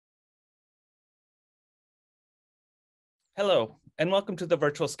Hello, and welcome to the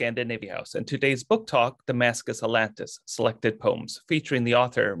virtual Scandinavia House and today's book talk, Damascus, Atlantis, Selected Poems, featuring the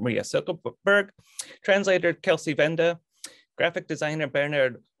author Marie Silkeberg, translator Kelsi Vanada, graphic designer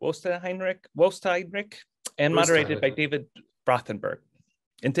Bernhard Woestheinrich, and moderated by David Rothenberg.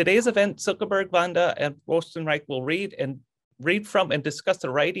 In today's event, Silkeberg, Vanada, and Woestheinrich will read from and discuss the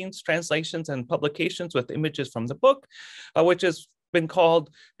writings, translations, and publications with images from the book, which has been called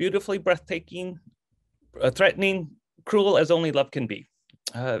beautifully breathtaking, threatening, cruel as only love can be.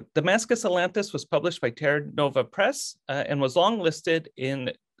 Damascus, Atlantis was published by Terra Nova Press and was longlisted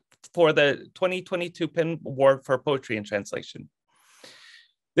for the 2022 PEN Award for Poetry and Translation.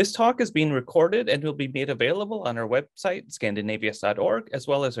 This talk is being recorded and will be made available on our website, scandinavias.org, as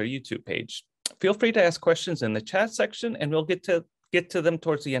well as our YouTube page. Feel free to ask questions in the chat section and we'll get to them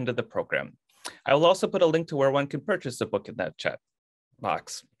towards the end of the program. I will also put a link to where one can purchase the book in that chat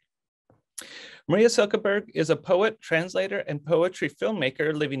box. Marie Silkeberg is a poet, translator, and poetry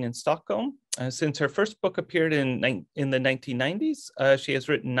filmmaker living in Stockholm. Since her first book appeared in the 1990s, she has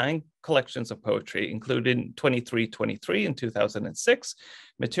written 9 collections of poetry, including 2323 in 2006,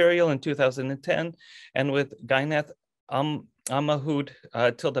 Material in 2010, and with Ghayath Almadhoun,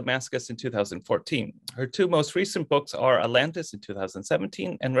 Till Damaskus in 2014. Her 2 most recent books are Atlantis in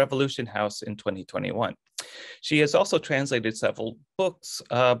 2017 and Revolution House in 2021. She has also translated several books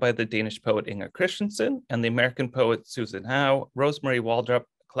by the Danish poet Inger Christensen and the American poet Susan Howe, Rosemary Waldrop,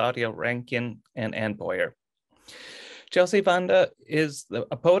 Claudia Rankin, and Anne Boyer. Kelsi Vanada is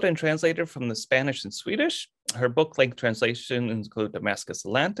a poet and translator from the Spanish and Swedish. Her book-length translations include Damascus,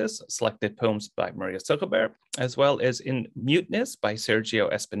 Atlantis, Selected Poems by Marie Silkeberg, as well as In Muteness by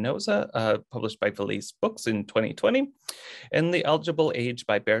Sergio Espinosa, published by Valise Books in 2020, and The Eligible Age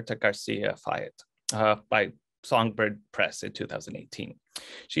by Berta Garcia Fayet, by Songbird Press in 2018.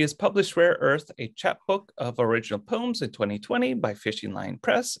 She has published Rare Earth, a chapbook of original poems in 2020 by Fishing Lion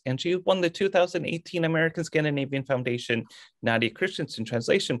Press, and she won the 2018 American Scandinavian Foundation Nadia Christensen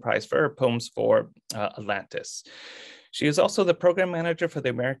Translation Prize for her poems for Atlantis. She is also the program manager for the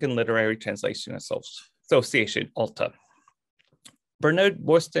American Literary Translation Association, ALTA. Bernhard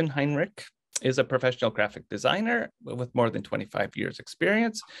Woestheinrich is a professional graphic designer with more than 25 years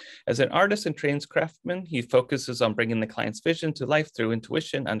experience. As an artist and trained craftsman, he focuses on bringing the client's vision to life through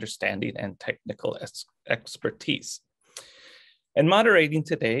intuition, understanding, and technical expertise. And moderating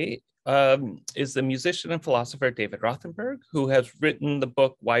today is the musician and philosopher David Rothenberg, who has written the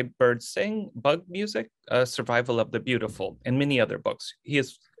book Why Birds Sing, Bug Music, Survival of the Beautiful, and many other books,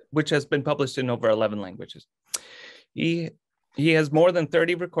 which has been published in over 11 languages. He has more than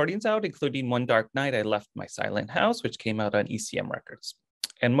 30 recordings out, including One Dark Night, I Left My Silent House, which came out on ECM Records,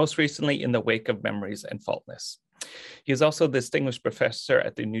 and most recently In the Wake of Memories and Faultless. He is also a distinguished professor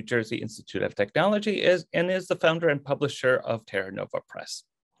at the New Jersey Institute of Technology and is the founder and publisher of Terra Nova Press.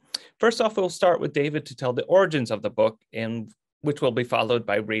 First off, we'll start with David to tell the origins of the book, which will be followed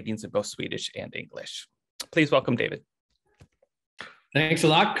by readings in both Swedish and English. Please welcome David. Thanks a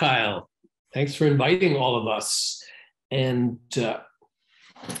lot, Kyle. Thanks for inviting all of us. And,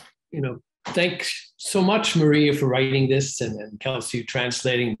 thanks so much, Maria, for writing this and Kelsi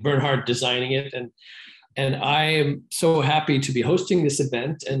translating, Bernhard designing it. And I am so happy to be hosting this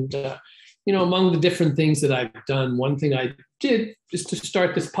event. And, among the different things that I've done, one thing I did is to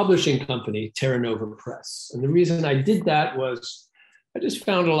start this publishing company, Terra Nova Press. And the reason I did that was I just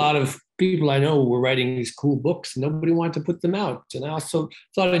found a lot of people I know were writing these cool books and nobody wanted to put them out. And I also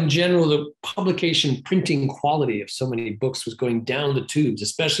thought in general, the publication printing quality of so many books was going down the tubes,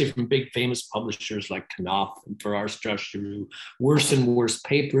 especially from big famous publishers like Knopf and Farrar Straus, worse and worse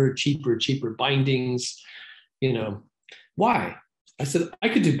paper, cheaper bindings. Why? I said, I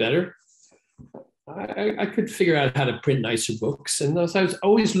could do better. I could figure out how to print nicer books. And thus I was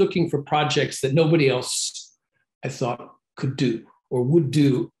always looking for projects that nobody else, I thought, could do or would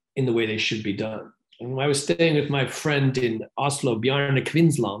do in the way they should be done. And I was staying with my friend in Oslo, Bjarne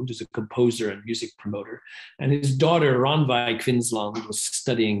Kvinsland, who's a composer and music promoter, and his daughter, Ranveig Kvinsland, was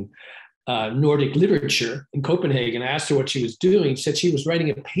studying Nordic literature in Copenhagen. I asked her what she was doing. She said she was writing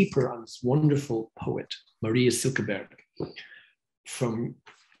a paper on this wonderful poet, Marie Silkeberg, from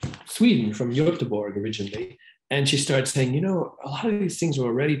Sweden, from Göteborg originally. And she started saying, a lot of these things are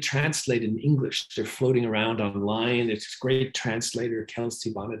already translated in English. They're floating around online. There's this great translator,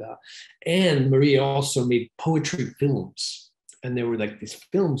 Kelsi Vanada. And Maria also made poetry films. And there were like these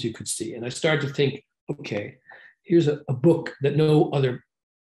films you could see. And I started to think, okay, here's a book that no other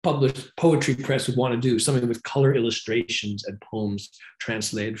published poetry press would want to do, something with color illustrations and poems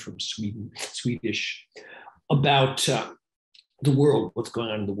translated from Swedish, about the world, what's going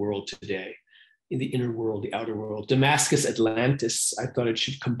on in the world today. in the inner world, the outer world. Damascus, Atlantis, I thought it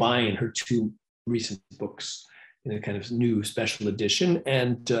should combine her two recent books in a kind of new special edition.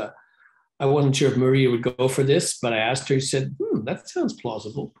 And I wasn't sure if Maria would go for this, but I asked her, she said, that sounds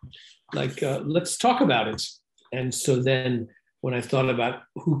plausible. Like, let's talk about it. And so then when I thought about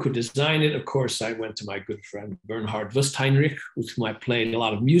who could design it, of course, I went to my good friend, Bernhard Woestheinrich, with whom I played a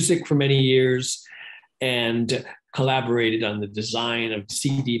lot of music for many years and collaborated on the design of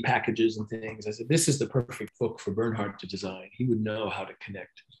CD packages and things. I said, this is the perfect book for Bernhard to design. He would know how to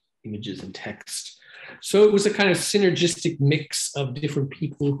connect images and text. So it was a kind of synergistic mix of different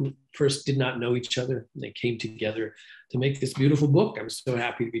people who first did not know each other. And they came together to make this beautiful book. I'm so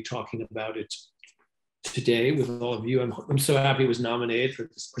happy to be talking about it today with all of you. I'm so happy it was nominated for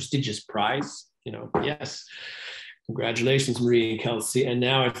this prestigious prize. Yes. Congratulations, Marie and Kelsi. And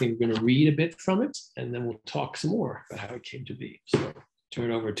now I think we're going to read a bit from it, and then we'll talk some more about how it came to be. So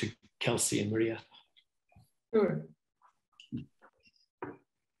turn it over to Kelsi and Maria. Sure.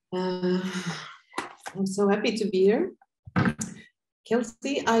 I'm so happy to be here.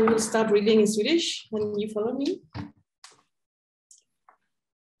 Kelsi, I will start reading in Swedish and you follow me.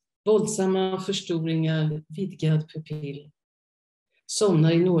 Våldsamma förstoringar, vidgad pupill.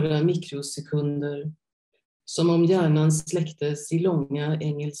 Somnar i några mikrosekunder. Som om hjärnan släcktes i långa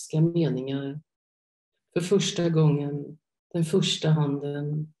engelska meningar. För första gången, den första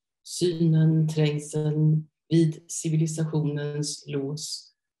handen, synen, trängseln vid civilisationens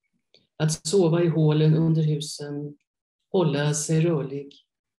lås. Att sova i hålen under husen, hålla sig rörlig.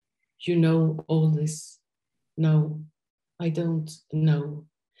 You know all this. No, I don't know.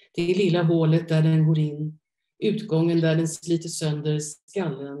 Det lilla hålet där den går in. Utgången där den sliter sönder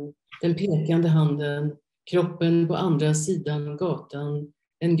skallen. Den pekande handen. Kroppen på andra sidan gatan.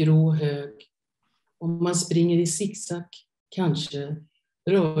 En grå hög. Om man springer i zigzag, kanske.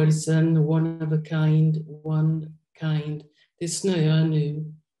 Rörelsen one of a kind, one kind. Det snöar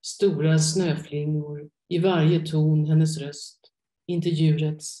nu. Stora snöflingor. I varje ton hennes röst. Inte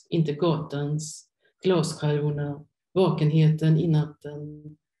djurets, inte gatans. Glasskärvorna. Vakenheten i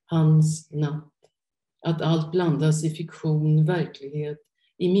natten. Hans natt. Att allt blandas i fiktion, verklighet.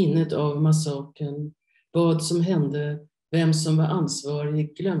 I minnet av massakern. Vad som hände, vem som var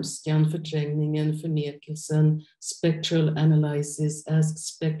ansvarig, glömskan, förträngningen, förnekelsen, spectral analysis as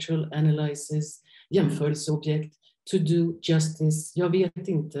spectral analysis, jämförelseobjekt, to do justice, jag vet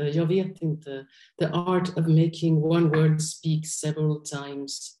inte, the art of making one word speak several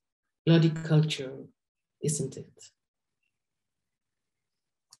times, bloody culture, isn't it?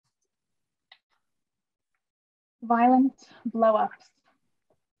 Violent blow-ups,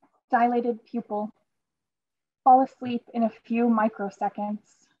 dilated pupil, fall asleep in a few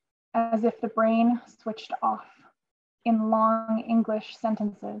microseconds, as if the brain switched off in long English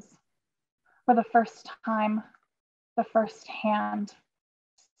sentences. For the first time, the first hand,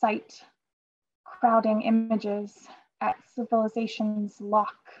 sight, crowding images at civilization's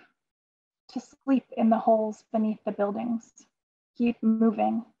lock, to sleep in the holes beneath the buildings, keep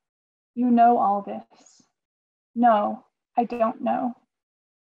moving. You know all this. No, I don't know.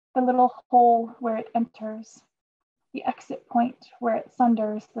 The little hole where it enters, the exit point where it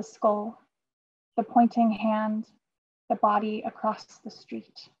sunders the skull, the pointing hand, the body across the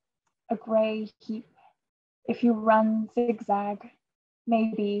street, a gray heap. If you run zigzag,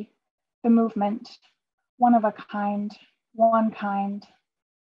 maybe the movement, one of a kind, one kind.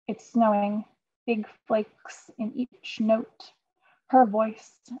 It's snowing, big flakes in each note. Her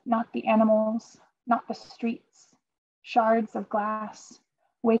voice, not the animals, not the streets, shards of glass,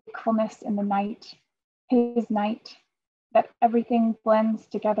 wakefulness in the night, his night, that everything blends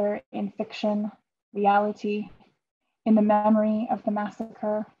together in fiction, reality, in the memory of the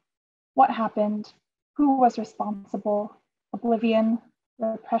massacre. What happened? Who was responsible? Oblivion,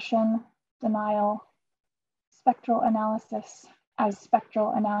 repression, denial, spectral analysis as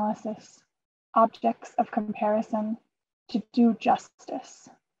spectral analysis, objects of comparison, to do justice.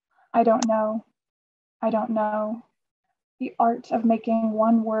 I don't know. I don't know. The art of making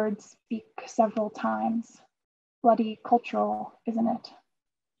one word speak several times. Bloody cultural, isn't it?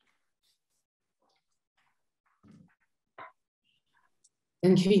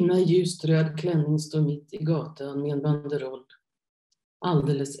 En kvinna i ljust röd klänning står mitt i gatan med en banderoll.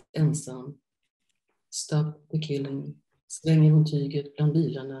 Alldeles ensam. Stop the killing. Slänger hon tyget bland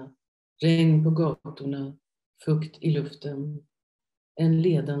bilarna. Regn på gatorna. Fukt i luften. En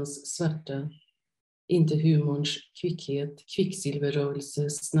ledans svärta. Inte humorns kvickhet. Kvicksilverrörelse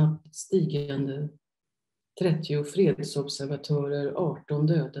snabbt stigande. 30 fredsobservatörer, 18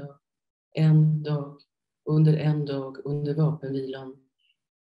 döda. En dag under vapenvilan.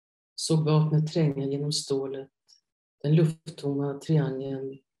 såg vapnet tränga genom stålet, den lufttomma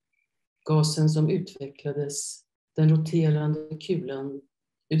triangeln, gasen som utvecklades, den roterande kulan,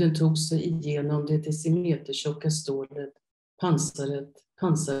 hur den tog sig igenom det decimetertjocka stålet, pansaret,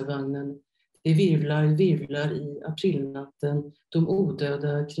 pansarvagnen. Det virvlar i aprilnatten, de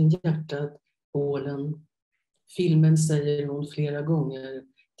odöda kring hjärtat, bålen. Filmen, säger hon flera gånger,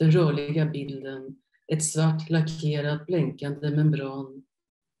 den rörliga bilden, ett svart lackerat blänkande membran,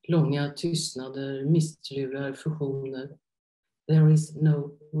 långa tystnader, mistlurar, fusioner. There is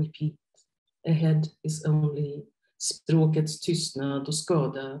no repeat. Ahead is only språkets tystnad och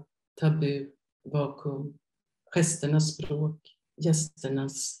skada, tabu, vakuum. Gesternas språk,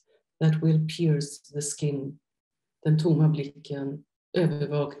 gästernas, that will pierce the skin. Den tomma blicken,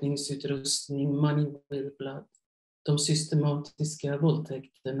 övervakningsutrustning, money with blood. De systematiska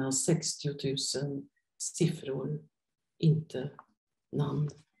våldtäkterna, 60 000 siffror, inte namn.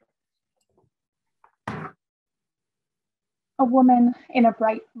 A woman in a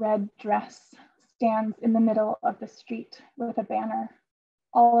bright red dress stands in the middle of the street with a banner,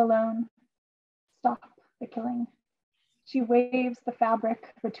 all alone. Stop the killing. She waves the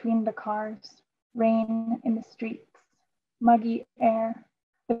fabric between the cars, rain in the streets, muggy air,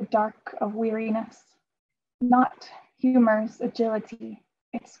 the dark of weariness. Not humor's agility,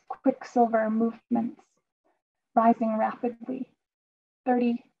 its quicksilver movements, rising rapidly.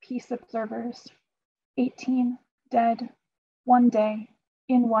 30 peace observers, 18 dead, one day,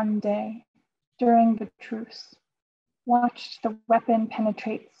 in one day, during the truce. Watched the weapon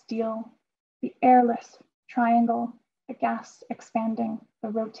penetrate steel, the airless triangle, the gas expanding, the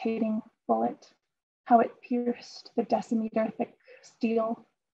rotating bullet, how it pierced the decimeter thick steel,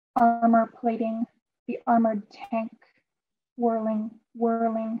 armor plating, the armored tank, whirling,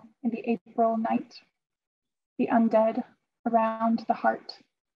 whirling in the April night. The undead around the heart,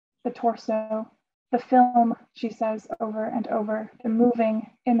 the torso, the film, she says over and over, the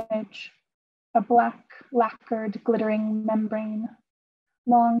moving image, a black, lacquered, glittering membrane,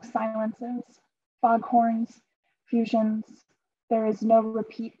 long silences, foghorns, fusions, there is no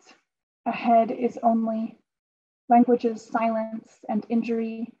repeat, ahead is only, languages, silence and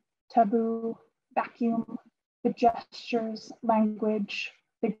injury, taboo, vacuum, the gestures, language,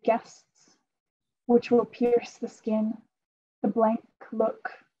 the guests, which will pierce the skin, the blank look,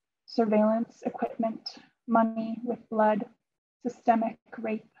 surveillance equipment, money with blood, systemic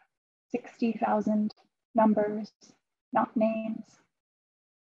rape, 60,000 numbers, not names.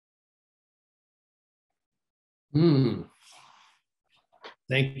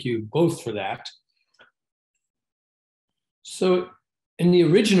 Thank you both for that. So in the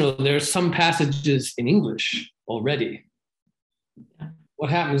original, there are some passages in English already. What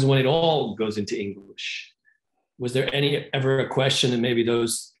happens when it all goes into English? Was there ever a question that maybe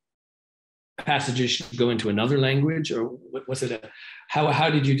those passages should go into another language, or what was it? How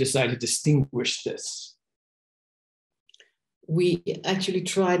did you decide to distinguish this? We actually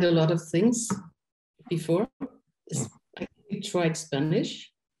tried a lot of things before. We tried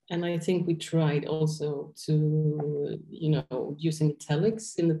Spanish, and I think we tried also to, using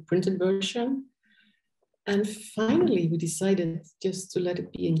italics in the printed version. And finally, we decided just to let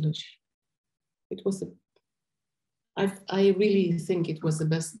it be English. It was I really think it was the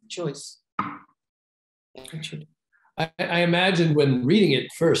best choice, actually. I imagine when reading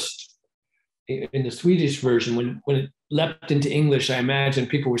it first in the Swedish version, when it leapt into English, I imagine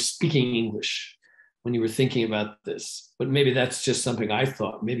people were speaking English when you were thinking about this. But maybe that's just something I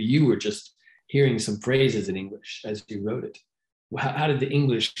thought. Maybe you were just hearing some phrases in English as you wrote it. How did the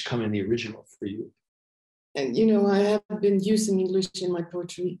English come in the original for you? And I have been using English in my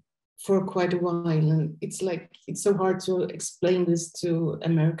poetry for quite a while, and it's so hard to explain this to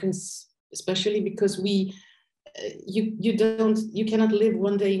Americans, especially because you cannot live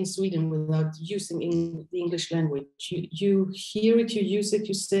one day in Sweden without using the English language. You hear it, you use it,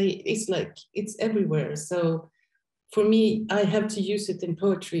 you say it's everywhere. So for me, I have to use it in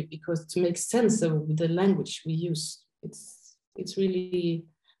poetry because to make sense of the language we use, it's really.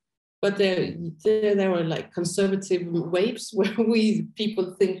 But there were like conservative waves where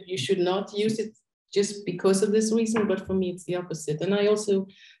people think you should not use it just because of this reason. But for me, it's the opposite. And I also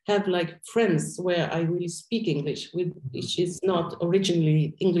have like friends where I really speak English with, which is not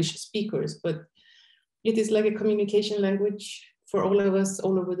originally English speakers, but it is like a communication language for all of us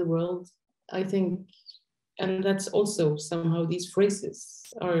all over the world, I think. And that's also somehow these phrases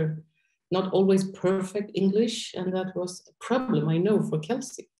are not always perfect English. And that was a problem, I know, for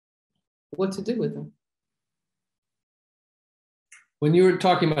Kelsi. What to do with them. When you were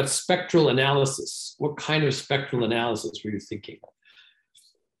talking about spectral analysis, what kind of spectral analysis were you thinking of?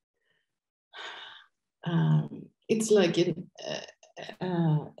 it's like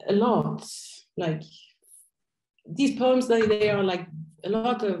a lot, like these poems, they are like a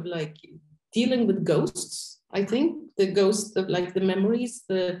lot of like dealing with ghosts. I think the ghost of like the memories,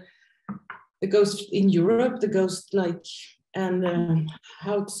 the ghost in Europe, the ghost like, and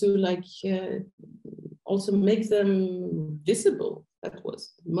how to like also make them visible. That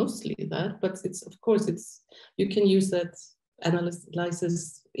was mostly that, but it's, of course, it's, you can use that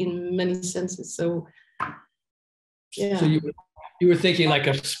analysis in many senses. So yeah. So you were thinking like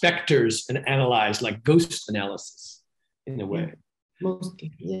of specters and analyze, like ghost analysis in a way.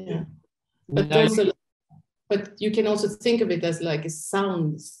 Mostly, yeah. But now also, but you can also think of it as like a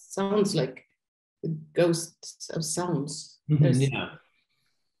sounds like ghosts of sounds. Yeah.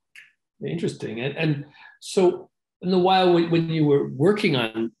 Interesting. And so in the while when you were working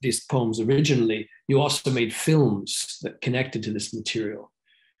on these poems originally, you also made films that connected to this material,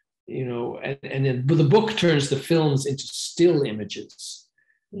 you know, and then the book turns the films into still images.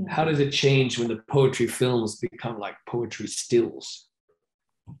 Yeah. How does it change when the poetry films become like poetry stills?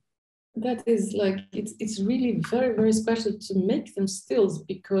 That is like, it's really very, very special to make them stills,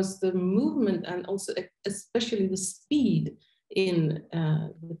 because the movement and also especially the speed in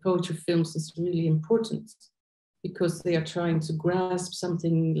the poetry films is really important, because they are trying to grasp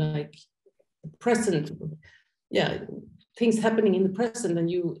something like present, things happening in the present, and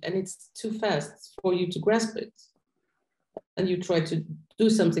it's too fast for you to grasp it, and you try to do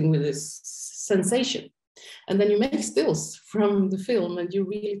something with this sensation. And then you make stills from the film, and you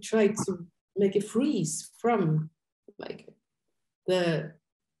really try to make a freeze from like the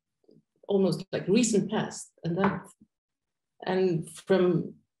almost like recent past, and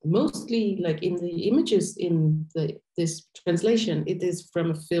from mostly like in the images in this translation, it is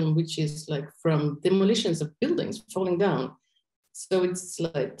from a film which is like from demolitions of buildings falling down. So it's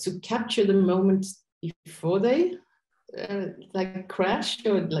like to capture the moment before they like crash,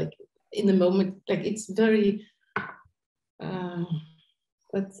 or like in the moment, like it's very,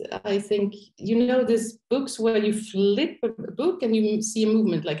 but I think, you know, these books where you flip a book and you see a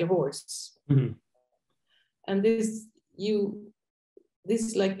movement like a horse. Mm-hmm. And this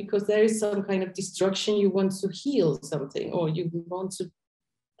like, because there is some kind of destruction, you want to heal something, or you want to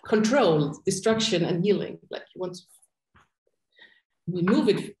control destruction and healing. Like you want to move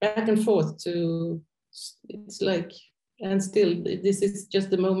it back and forth to, it's like, and still, this is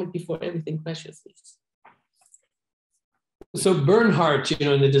just the moment before everything crashes. So Bernhard, you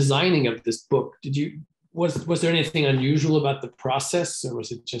know, in the designing of this book, was there anything unusual about the process, or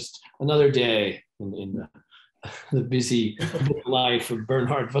was it just another day in the busy book life of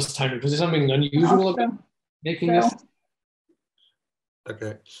Bernhard Woestheinrich? Was there something unusual about making this?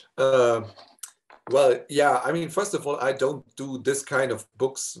 Okay. Well, yeah, I mean, first of all, I don't do this kind of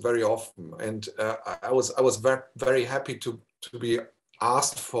books very often. And I was very, very happy to be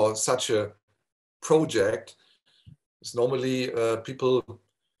asked for such a project. Because normally people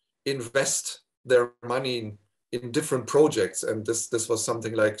invest their money in different projects. And this was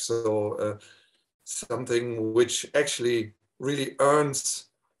something like, something which actually really earns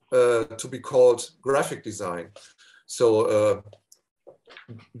to be called graphic design. So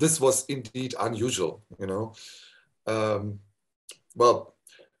this was indeed unusual, you know. Well,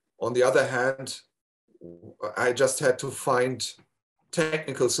 on the other hand, I just had to find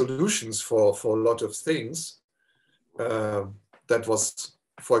technical solutions for a lot of things. That was,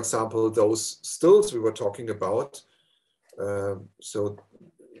 for example, those stills we were talking about. So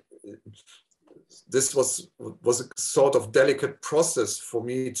this was a sort of delicate process for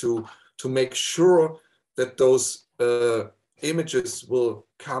me to make sure that those images will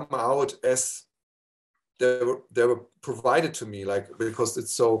come out as they were provided to me, like, because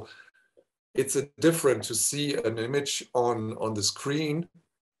it's different to see an image on the screen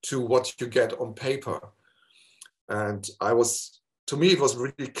to what you get on paper. And to me, it was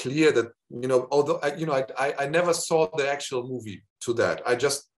really clear that, you know, although I never saw the actual movie to that. I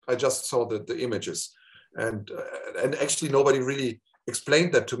just saw the images, and actually nobody really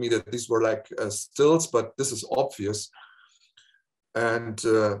explained that to me, that these were like stills, but this is obvious. And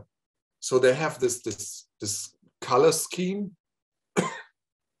so they have this color scheme.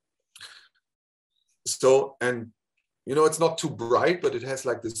 So, and you know, it's not too bright, but it has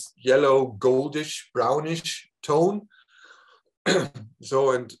like this yellow, goldish, brownish tone.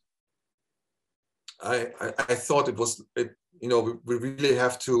 So, and I thought you know, we really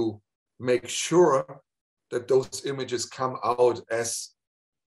have to make sure that those images come out as,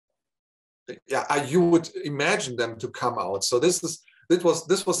 you would imagine them to come out. So this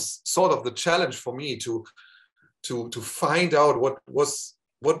was sort of the challenge for me to find out what was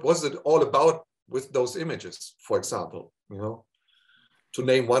it all about with those images, for example, to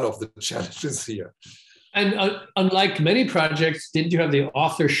name one of the challenges here. And unlike many projects, didn't you have the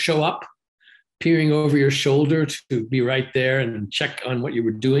author show up, peering over your shoulder to be right there and check on what you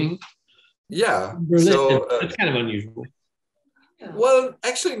were doing? Yeah, so it's kind of unusual. Well,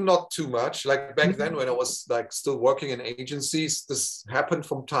 actually not too much. Like back then when I was like still working in agencies, this happened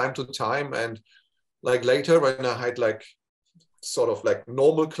from time to time. And like later when I had like sort of like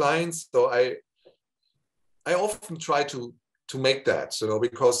normal clients, so I often try to make that,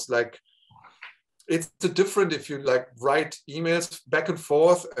 because like it's different if you like write emails back and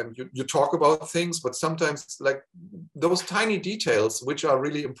forth and you talk about things, but sometimes like those tiny details which are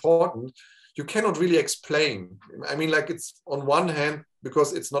really important, you cannot really explain. I mean, like it's on one hand,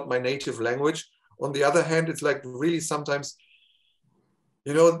 because it's not my native language. On the other hand, it's like really sometimes,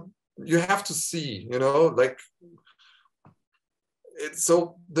 you have to see, like it's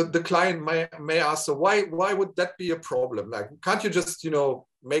so the client may ask, so why would that be a problem? Like, can't you just,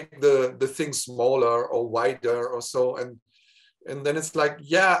 make the thing smaller or wider or so? And then it's like,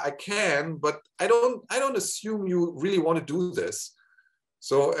 yeah, I can, but I don't assume you really want to do this.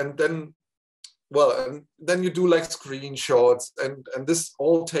 So, and then you do like screenshots and this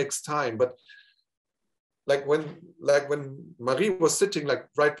all takes time. But like when Marie was sitting like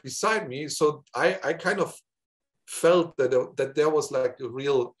right beside me, so I kind of felt that there was like a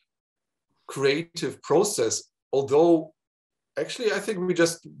real creative process, although actually I think we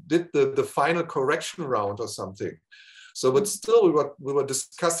just did the final correction round or something. So, but still we were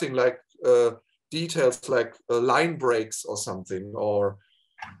discussing like details like line breaks or something, or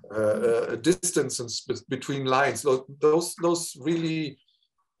distances between lines. Those really,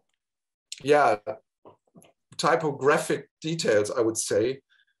 yeah, typographic details, I would say.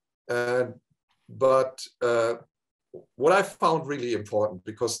 But what I found really important,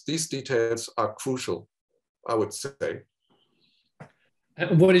 because these details are crucial, I would say.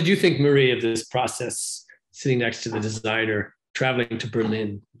 What did you think, Marie, of this process, sitting next to the designer, traveling to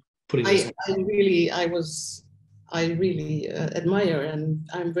Berlin, putting this I really admire, and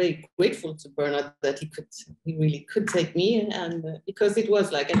I'm very grateful to Bernhard that he really could take me, and because it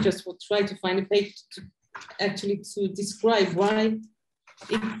was like I just would try to find a page to describe why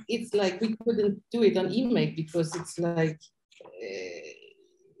it's like we couldn't do it on email, because it's like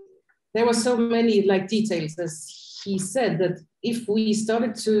there were so many like details, as he said, that if we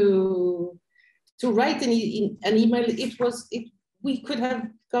started to write an email, we could have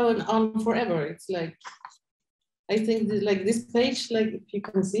gone on forever. It's like, I think like this page, like if you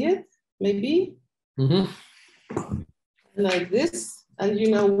can see it, maybe like this,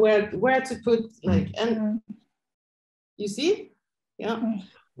 and where to put like, and you see, yeah.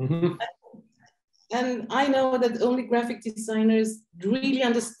 And I know that only graphic designers really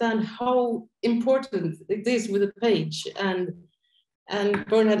understand how important it is with a page, and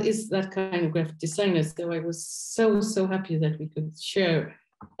Bernhard is that kind of graphic designer. So I was so happy that we could share.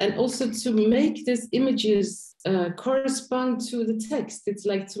 And also to make these images correspond to the text. It's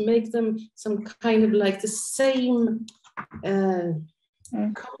like to make them some kind of like the same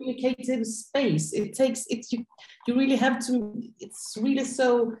communicative space. It takes it. You really have to. It's really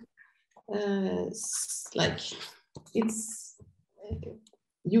so like it's.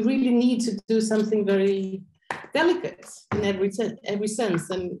 You really need to do something very delicate in every sense,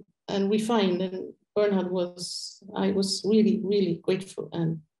 and refined. And Bernhard I was really grateful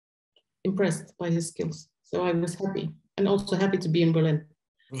and impressed by his skills. So I was happy, and also happy to be in Berlin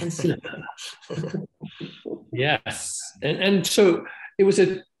and see. Yes, and so it was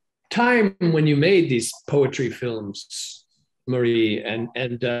a time when you made these poetry films, Marie, and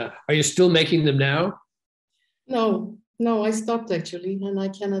are you still making them now? No, I stopped actually, and I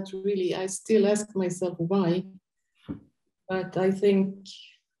cannot really. I still ask myself why, but I think.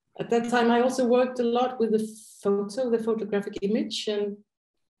 At that time, I also worked a lot with the photographic image. And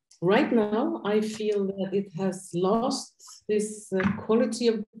right now, I feel that it has lost this quality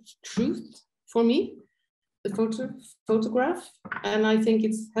of truth for me, the photograph. And I think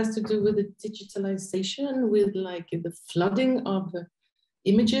it has to do with the digitalization, with like the flooding of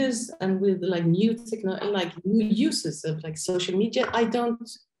images, and with like new technology, like new uses of like social media.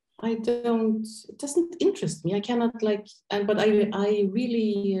 It doesn't interest me. I cannot like, but I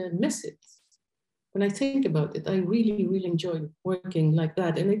really miss it. When I think about it, I really enjoy working like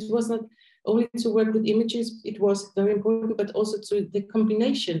that. And it was not only to work with images, it was very important, but also to the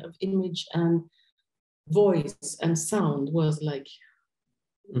combination of image and voice and sound was like,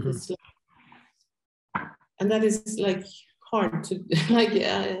 and that is like hard to like,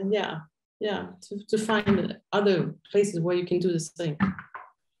 to find other places where you can do the same.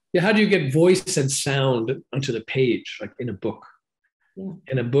 Yeah, how do you get voice and sound onto the page, like in a book? Yeah.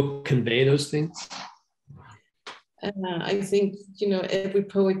 Can a book convey those things? I think, every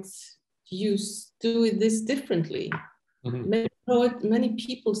poet do this differently. Mm-hmm. Many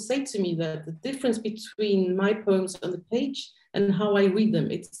people say to me that the difference between my poems on the page and how I read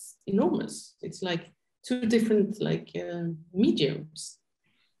them, it's enormous. It's like two different mediums.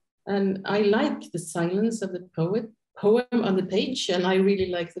 And I like the silence of the poem on the page, and I really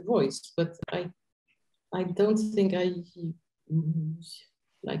like the voice, but I don't think I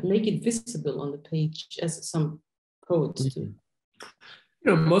make it visible on the page as some poets do.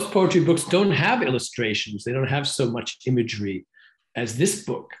 Most poetry books don't have illustrations. They don't have so much imagery as this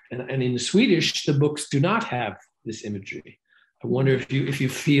book. And in Swedish, the books do not have this imagery. I wonder if you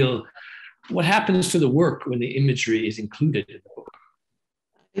feel, what happens to the work when the imagery is included in the book?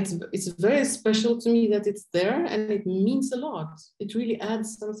 It's very special to me that it's there, and it means a lot. It really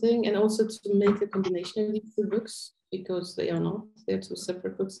adds something, and also to make a combination of these two books, because they're two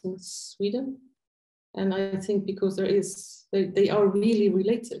separate books in Sweden. And I think because they are really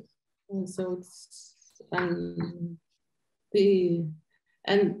related. And so it's, and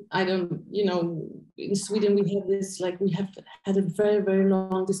I don't, in Sweden we have this, we have had a very, very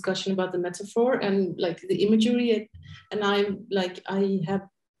long discussion about the metaphor and the imagery. And I have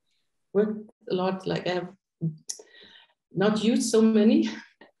worked a lot, I have not used so many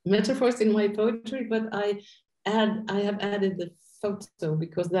metaphors in my poetry, but I have added the photo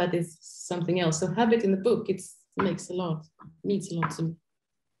because that is something else. So have it in the book, means a lot to me.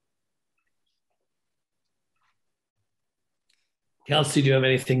 Kelsi, do you have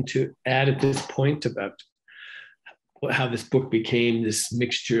anything to add at this point about how this book became this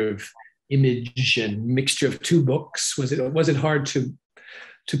mixture of image and mixture of two books? Was it hard to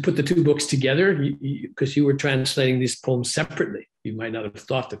put the two books together? Because you were translating these poems separately. You might not have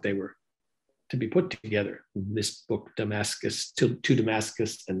thought that they were to be put together. This book, Damascus, to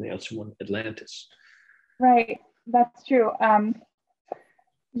Damascus, and the other one, Atlantis. Right, that's true.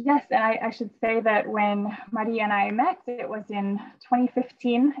 Yes, and I should say that when Marie and I met, it was in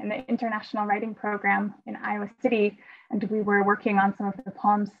 2015 in the International Writing Program in Iowa City, and we were working on some of the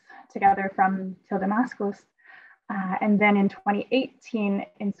poems together from Till Damaskus. And then in 2018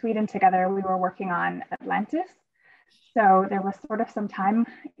 in Sweden together, we were working on Atlantis. So there was sort of some time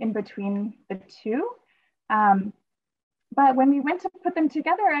in between the two. But when we went to put them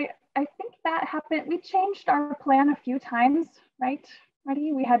together, I think that happened. We changed our plan a few times, right,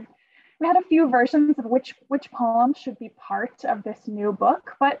 Marie? We had a few versions of which poems should be part of this new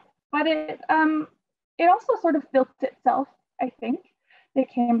book, but it also sort of built itself, I think. They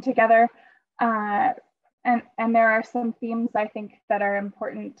came together, and there are some themes I think that are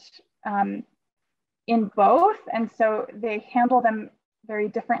important in both, and so they handle them very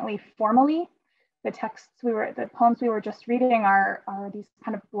differently formally. The poems we were just reading are these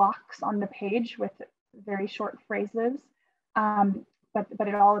kind of blocks on the page with very short phrases, but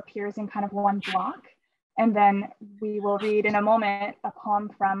it all appears in kind of one block. And then we will read in a moment a poem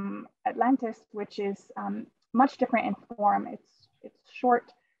from Atlantis, which is much different in form. It's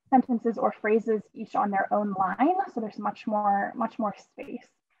short sentences or phrases, each on their own line, so there's much more space.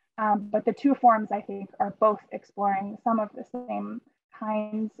 But the two forms, I think, are both exploring some of the same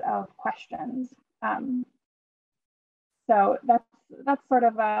kinds of questions. So that's sort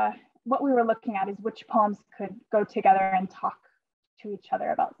of what we were looking at, is which poems could go together and talk to each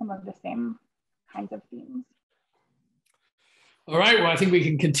other about some of the same kinds of themes. All right, well, I think we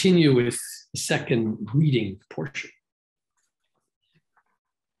can continue with the second reading portion.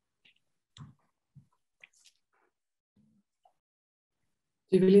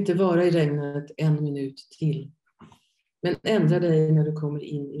 Du vill inte vara i regnet en minut till. Men ändra dig när du kommer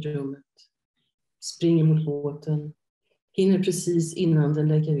in i rummet. Springer mot båten. Hinner precis innan den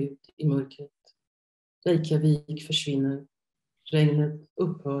lägger ut i mörkret. Reykjavik försvinner. Regnet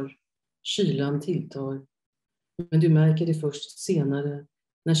upphör. Kylan tilltar. Men du märker det först senare,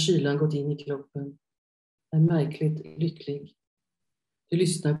 när kylan gått in i kroppen. Är märkligt lycklig. Du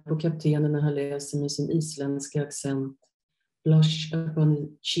lyssnar på kaptenen när han läser med sin isländska accent. Blush upon the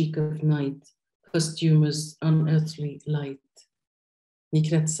cheek of night, posthumous unearthly light. Ni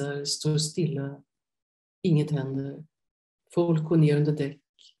kretsar, står stilla. Inget händer. Folk går ner under däck.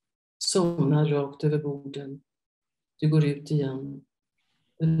 Somnar rakt över borden. Du går ut igen.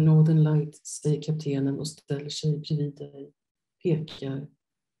 The Northern Light, säger kaptenen och ställer sig bredvid dig. Pekar.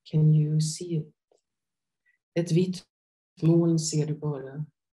 Can you see it? Ett vitt moln ser du bara.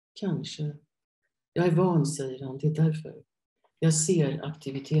 Kanske. Jag är van, säger han. Det är därför. Jag ser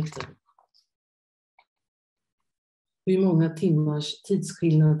aktiviteten. Hur många timmars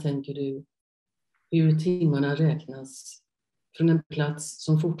tidsskillnad tänker du? Hur timmarna räknas från en plats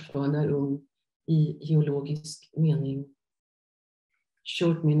som fortfarande är ung i geologisk mening.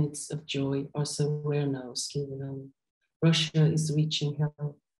 Short minutes of joy are so rare now, skriver han. Russia is reaching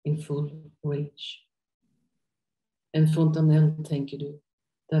hell in full rage. En fontanell, tänker du,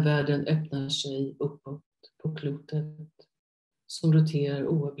 där världen öppnar sig uppåt på klotet, som roterar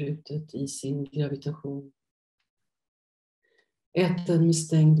oavbrutet i sin gravitation. Ät den med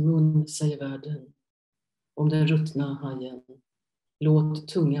stängd mun, säger världen, om den ruttna hajen. Låt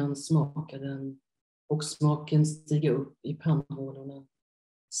tungan smaka den och smaken stiga upp i pannhålorna.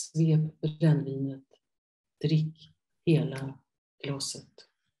 Svep brännvinet, drick hela glaset.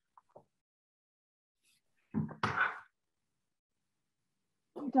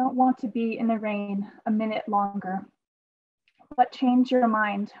 You don't want to be in the rain a minute longer, but change your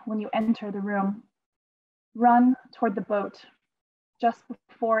mind when you enter the room. Run toward the boat just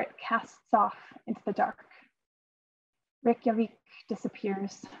before it casts off into the dark. Reykjavik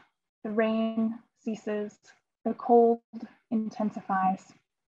disappears. The rain ceases. The cold intensifies.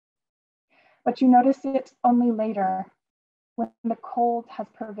 But you notice it only later, when the cold has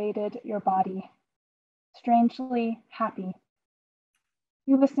pervaded your body. Strangely happy.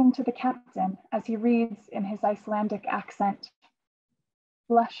 You listen to the captain as he reads in his Icelandic accent.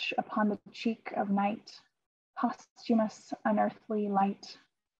 Blush upon the cheek of night, posthumous unearthly light.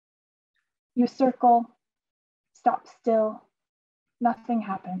 You circle, stop still, nothing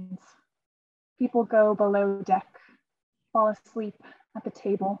happens. People go below deck, fall asleep at the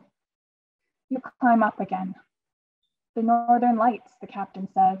table. You climb up again. The northern lights, the captain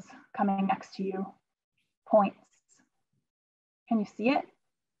says, coming next to you, points. Can you see it?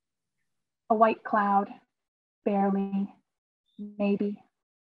 A white cloud, barely, maybe.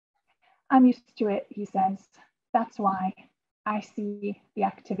 I'm used to it, he says. That's why I see the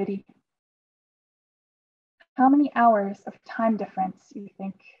activity. How many hours of time difference, you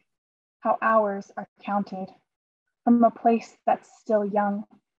think? How hours are counted from a place that's still young,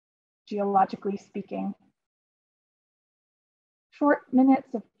 geologically speaking. Short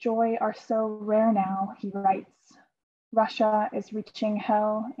minutes of joy are so rare now, he writes. Russia is reaching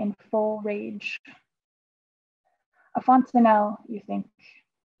hell in full rage. A fontanelle, you think,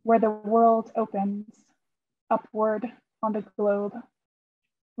 where the world opens, upward on the globe,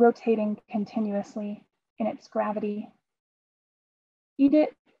 rotating continuously in its gravity. Eat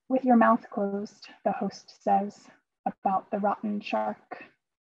it with your mouth closed, the host says about the rotten shark.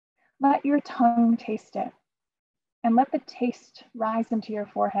 Let your tongue taste it, and let the taste rise into your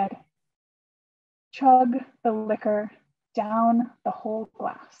forehead. Chug the liquor down the whole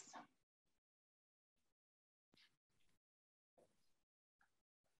glass.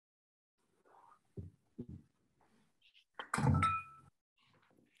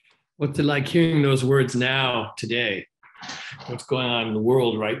 What's it like hearing those words now, today? What's going on in the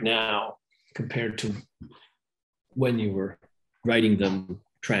world right now compared to when you were writing them,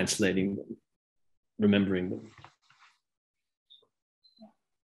 translating them, remembering them?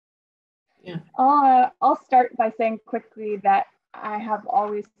 Yeah. I'll start by saying quickly that I have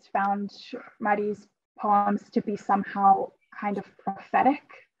always found Marie's poems to be somehow kind of prophetic,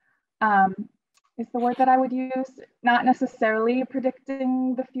 is the word that I would use. Not necessarily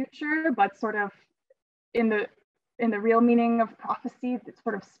predicting the future, but sort of in the real meaning of prophecy, it's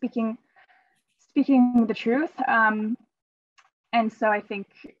sort of speaking the truth. And so I think,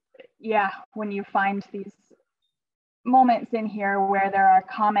 yeah, when you find these moments in here where there are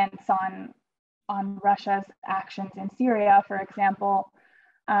comments on Russia's actions in Syria, for example,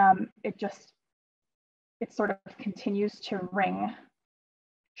 it sort of continues to ring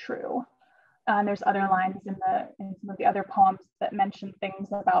true. There's other lines in some of the other poems that mention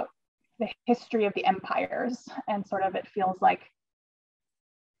things about the history of the empires, and sort of it feels like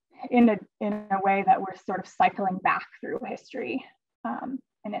in a way that we're sort of cycling back through history, and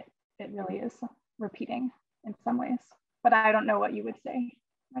it really is repeating in some ways. But I don't know what you would say,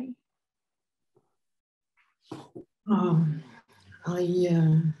 Marie. I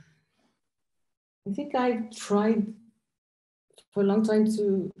think I tried for a long time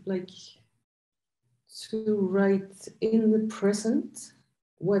to write in the present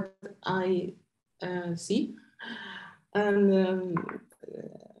what I see, and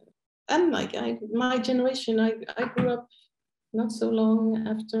my generation, I grew up not so long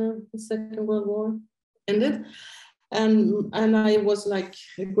after the Second World War ended, and I was like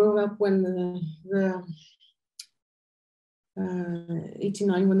growing up when the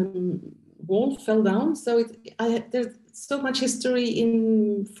 89, when the wall fell down. So there's so much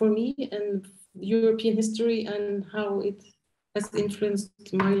history for me and European history and how it has influenced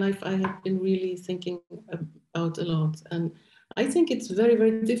my life, I have been really thinking about a lot. And I think it's very,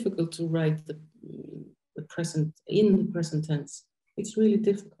 very difficult to write the present in the present tense. It's really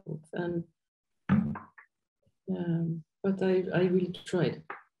difficult. And but I really tried.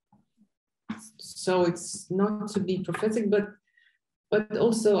 So it's not to be prophetic, but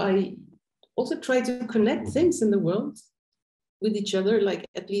also I also try to connect things in the world with each other, like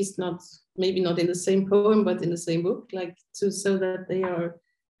at least not, maybe not in the same poem, but in the same book, like so that they are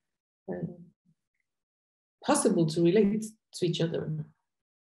possible to relate to each other.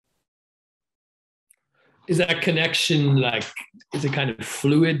 Is that connection like, is it kind of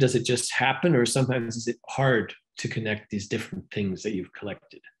fluid? Does it just happen? Or sometimes is it hard to connect these different things that you've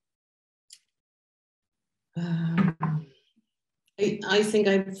collected? I think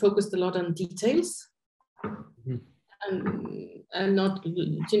I've focused a lot on details. Mm-hmm. and not,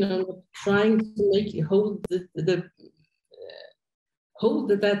 not trying to make it hold that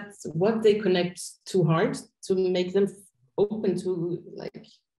what they connect too hard, to make them open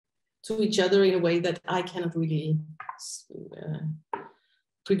to each other in a way that I cannot really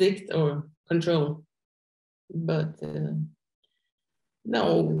predict or control. But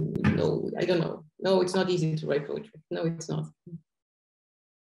no, I don't know. No, it's not easy to write poetry. No, it's not.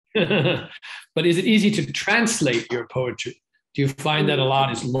 But is it easy to translate your poetry? Do you find that a lot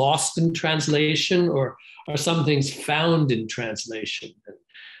is lost in translation, or are some things found in translation?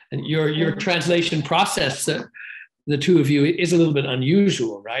 And your translation process, the two of you, is a little bit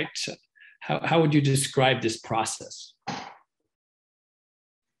unusual, right? How would you describe this process?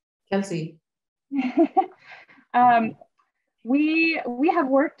 Kelsi. We have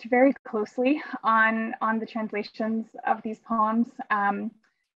worked very closely on the translations of these poems.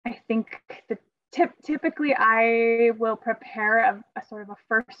 I think the typically I will prepare a sort of a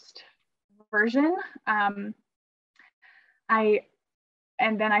first version. And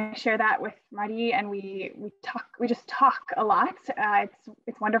then I share that with Marie, and we just talk a lot.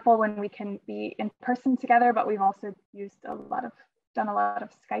 It's wonderful when we can be in person together, but we've also done a lot of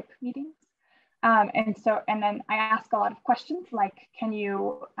Skype meetings. And then I ask a lot of questions, like, can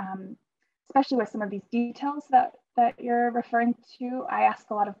you, especially with some of these details that you're referring to, I ask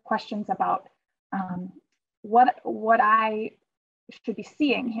a lot of questions about what I should be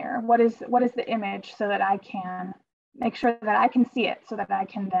seeing here. What is the image, so that I can make sure that I can see it, so that I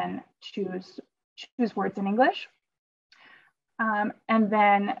can then choose words in English. And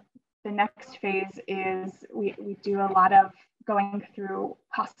then the next phase is we do a lot of going through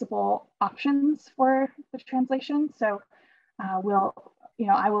possible options for the translation. So I will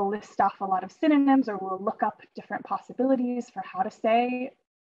list off a lot of synonyms, or we'll look up different possibilities for how to say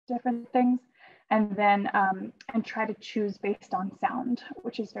different things, and then and try to choose based on sound,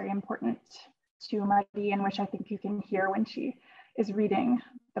 which is very important to Marie, and which I think you can hear when she is reading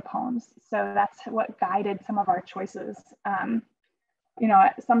the poems. So that's what guided some of our choices.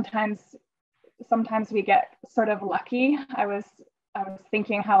 Sometimes we get sort of lucky. I was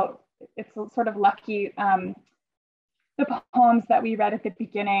thinking how it's sort of lucky. The poems that we read at the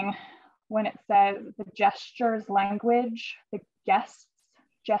beginning, when it says the gestures language, the guests,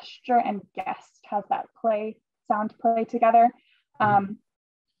 gesture and guest has that sound play together. And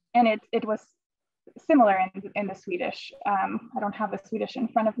it was similar in the Swedish. I don't have the Swedish in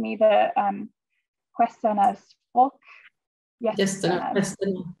front of me. The Questernas folk. Yes.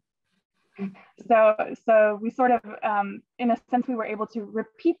 So we sort of, in a sense, we were able to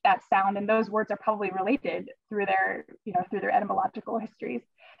repeat that sound, and those words are probably related through their etymological histories.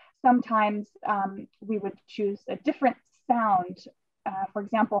 Sometimes we would choose a different sound. For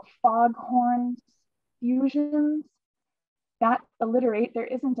example, foghorn fusions. That there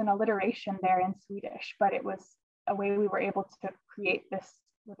isn't an alliteration there in Swedish, but it was a way we were able to create this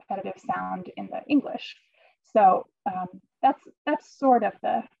repetitive sound in the English. So that's sort of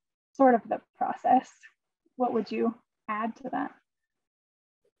the process. What would you add to that?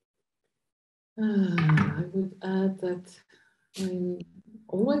 I would add that I'm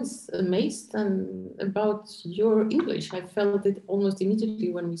always amazed about your English. I felt it almost immediately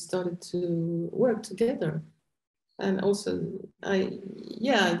when we started to work together. And also,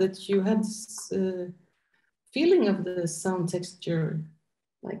 that you had this feeling of the sound texture.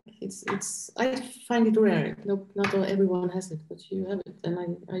 Like I find it rare. Not everyone has it, but you have it, and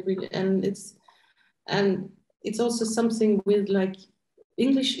I really, and it's also something with, like,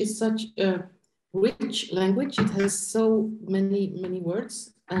 English is such a rich language. It has so many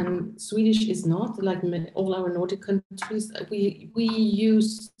words, and Swedish is not, like all our Nordic countries.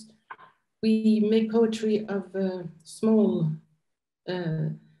 We make poetry of small.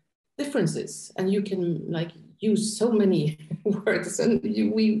 differences, and you can like use so many words, and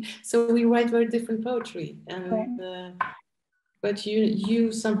we write very different poetry, and but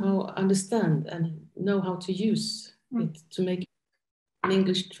you somehow understand and know how to use it to make an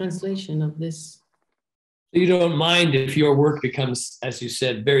English translation of this. You don't mind if your work becomes, as you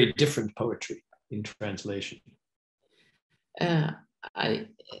said, very different poetry in translation? I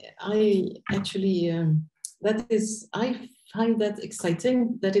actually I find that exciting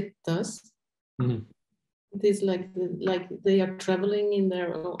that it does. Mm-hmm. It is like they are traveling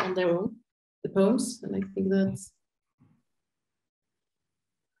on their own, the poems, and I think that's,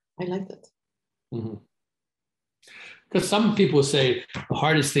 I like that. Mm-hmm. Because some people say the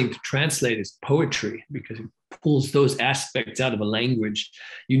hardest thing to translate is poetry, because it pulls those aspects out of a language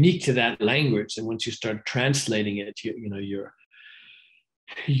unique to that language, and once you start translating it,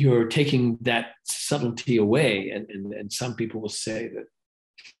 you're taking that subtlety away. And some people will say that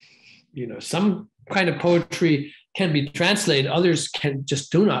some kind of poetry can be translated, others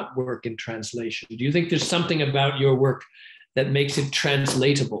do not work in translation. Do you think there's something about your work that makes it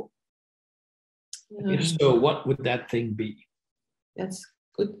translatable? If so, what would that thing be? That's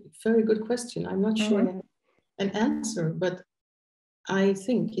good, very good question. I'm not sure an answer, but I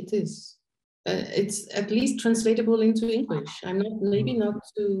think it is. It's at least translatable into English. I'm not maybe not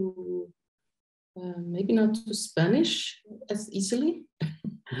to Spanish as easily.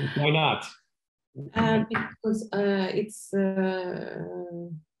 Why not? Because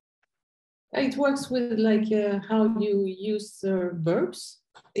it works with like how you use verbs.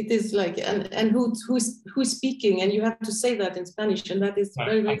 It is like and who's speaking, and you have to say that in Spanish, and that is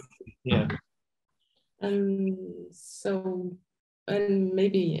very nice. Yeah. And so, and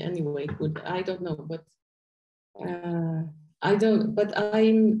maybe anyway, I don't know, but I don't. But I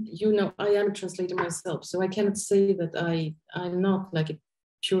am a translator myself, so I cannot say that I'm not like a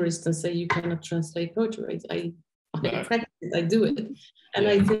purist and say you cannot translate poetry. I practice it, I do it, and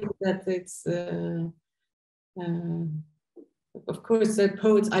I think that it's. Of course,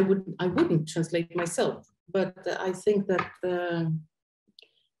 poets I wouldn't translate myself, but I think that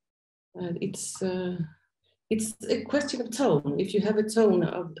it's a question of tone. If you have a tone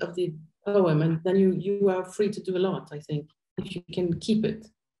of the poem, and then you are free to do a lot, I think, if you can keep it.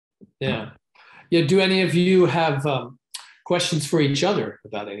 Yeah. Do any of you have questions for each other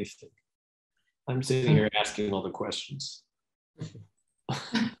about anything? I'm sitting here asking all the questions.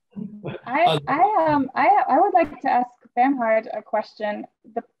 I would like to ask Bernhard a question.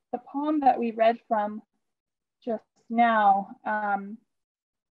 The poem that we read from just now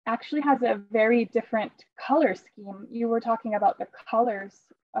actually has a very different color scheme. You were talking about the colors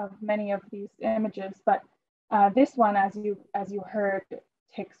of many of these images, but this one, as you heard,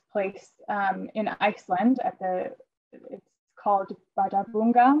 takes place in Iceland it's called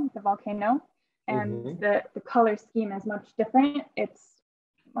Bardarbunga, the volcano, and the color scheme is much different. It's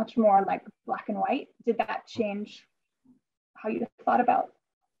much more like black and white. Did that change how you thought about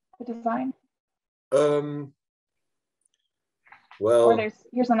the design? Well, or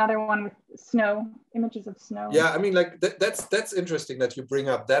here's another one with snow, images of snow. Yeah, I mean, like that's interesting that you bring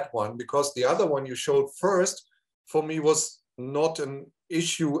up that one, because the other one you showed first for me was not an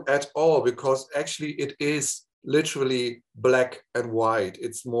issue at all, because actually it is literally black and white.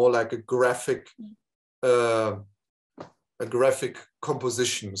 It's more like a graphic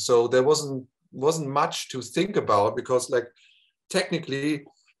composition. So there wasn't much to think about, because like technically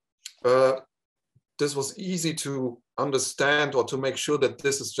this was easy to understand, or to make sure that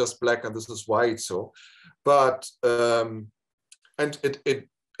this is just black and this is white. So, but and it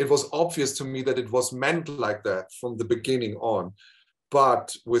was obvious to me that it was meant like that from the beginning on.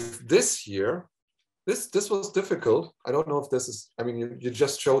 But with this here, this was difficult. I don't know if this is, I mean, you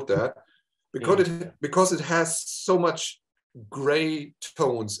just showed that, because it has so much gray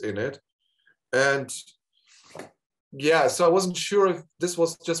tones in it. And yeah, so I wasn't sure if this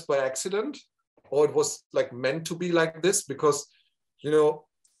was just by accident or it was like meant to be like this, because,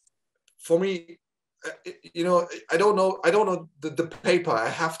 for me, I don't know the paper. I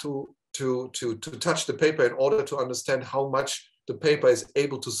have to touch the paper in order to understand how much the paper is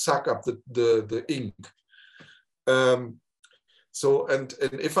able to suck up the ink. So, and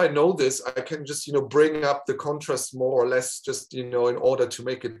if I know this, I can just, bring up the contrast more or less, just, in order to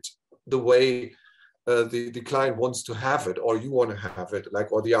make it the way the client wants to have it, or you want to have it,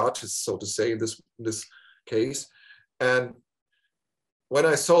 like, or the artist, so to say, in this case. And when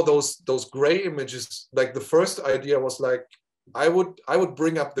I saw those gray images, like the first idea was like, I would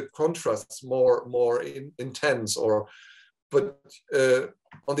bring up the contrasts more intense, or but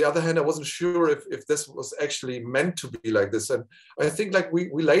on the other hand, I wasn't sure if this was actually meant to be like this. And I think like we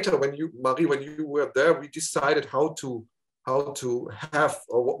later, Marie, when you were there, we decided how to have,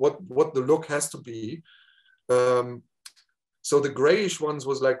 or what the look has to be. So the grayish ones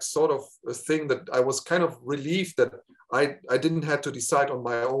was like sort of a thing that I was kind of relieved that I didn't have to decide on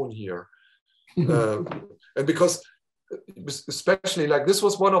my own here. And because especially like this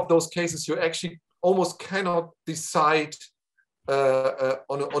was one of those cases you actually almost cannot decide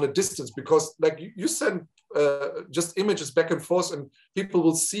on a distance, because like you send just images back and forth and people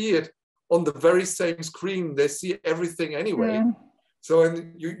will see it on the very same screen. They see everything anyway. Yeah. So,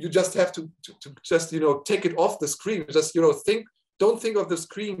 and you just have to just, take it off the screen. Just, don't think of the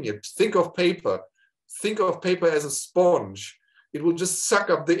screen yet. Think of paper. Think of paper as a sponge. It will just suck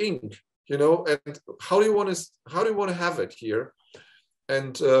up the ink, and how do you want to have it here?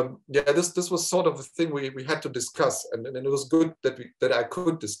 And this was sort of a thing we had to discuss, and it was good that I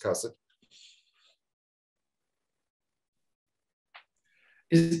could discuss it.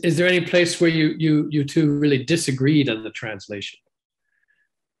 Is there any place where you two really disagreed on the translation?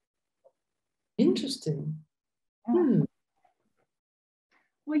 Interesting.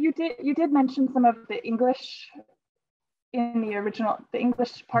 Well, you did mention some of the English in the original, the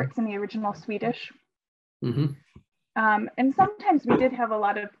English parts in the original Swedish. Mm-hmm. And sometimes we did have a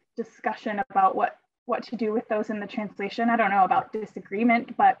lot of discussion about what to do with those in the translation. I don't know about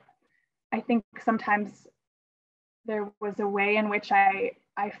disagreement, but I think sometimes there was a way in which I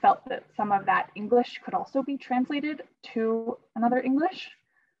felt that some of that English could also be translated to another English.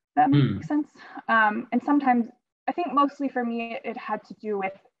 That makes sense. And sometimes, I think mostly for me, it had to do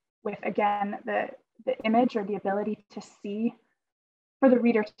with again, the image or the ability to see, for the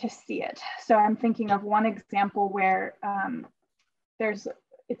reader to see it. So I'm thinking of one example where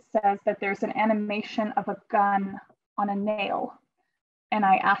it says that there's an animation of a gun on a nail. And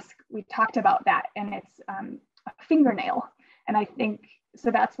we talked about that, and it's a fingernail. And I think,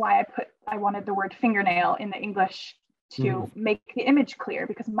 so that's why I wanted the word fingernail in the English to make the image clear,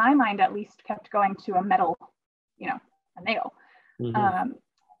 because my mind at least kept going to a metal, a nail.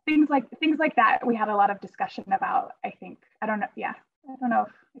 Things like that we had a lot of discussion about, I think. I don't know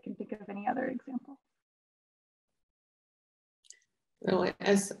if I can think of any other example. No,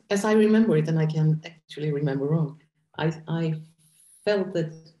 as I remember it, and I can actually remember wrong, I felt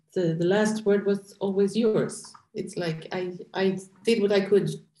that the last word was always yours. It's like I did what I could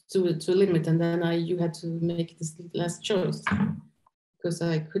to limit, and then you had to make this last choice, because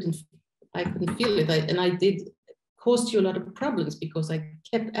I couldn't feel it, and I did caused you a lot of problems because I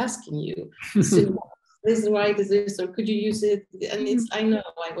kept asking you, so is right, is this, or could you use it? And I know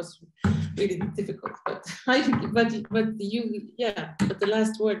I was really difficult, but the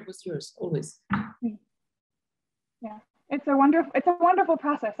last word was yours always. Yeah, it's a wonderful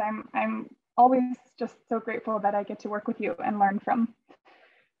process. I'm always just so grateful that I get to work with you and learn from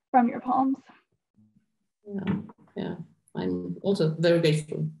your poems. Yeah, I'm also very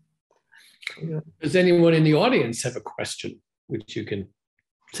grateful. Does anyone in the audience have a question which you can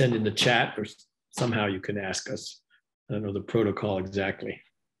send in the chat, or somehow you can ask us? I don't know the protocol exactly.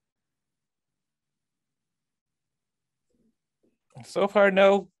 So far,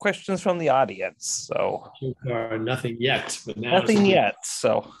 no questions from the audience. So far, nothing yet. But now nothing yet.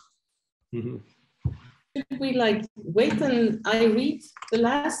 So should we wait and I read the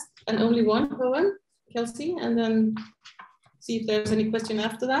last and only one poem, Kelsi, and then see if there's any question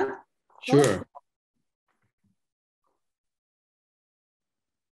after that? Sure.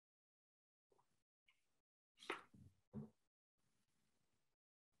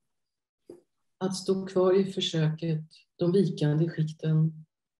 Att stå kvar i försöket, de vikande skikten,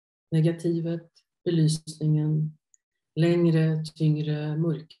 negativet, belysningen, längre, tyngre,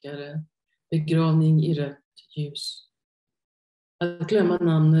 mörkare, begravning i rött ljus. Att glömma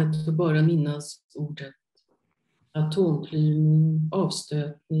namnet och bara minnas ordet. Atomklyvning,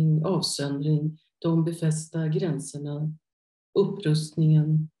 avstötning, avsöndring, de befästa gränserna,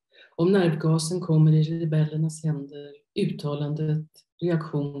 upprustningen, om nervgasen kommer i rebellernas händer, uttalandet,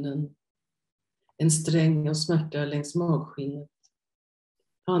 reaktionen, en sträng av smärta längs magskinnet,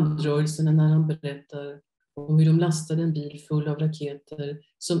 handrörelserna när han berättar om hur de lastade en bil full av raketer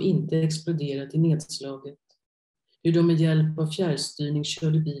som inte exploderat i nedslaget, hur de med hjälp av fjärrstyrning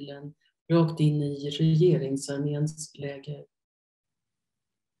körde bilen rakt in i regeringsarméns läger.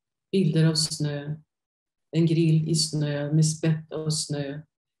 Bilder av snö, en grill i snö med spett av snö,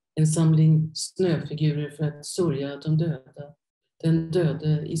 en samling snöfigurer för att sörja de döda, den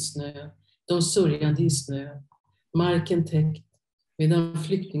döde i snö, de sörjande i snö, marken täckt medan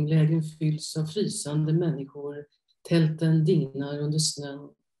flyktinglägren fylls av frysande människor Tälten dignar under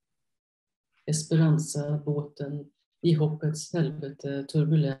snön. Esperanza-båten i hoppets helvete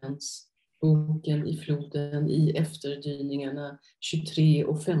turbulens. Boken i floden i efterdyningarna 23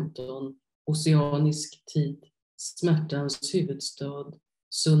 och 15. Oceanisk tid. Smärtans huvudstad.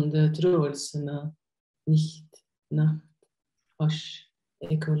 Sundet rörelserna. Nicht, nacht, hasch,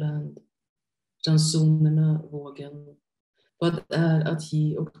 ekoland. Ransonerna, vågen. Vad är att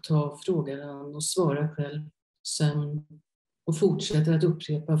ge och ta, frågar han och svarar själv. Sömn. Och fortsätter att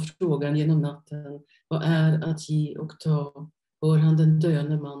upprepa frågan genom natten. Vad är att ge och ta? Hör han den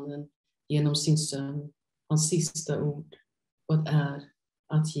döende mannen genom sin sömn. Hans sista ord. Vad är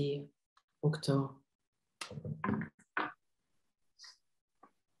att ge och ta?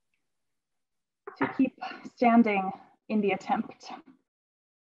 To keep standing in the attempt.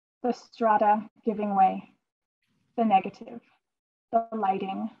 The strata giving way. The negative. The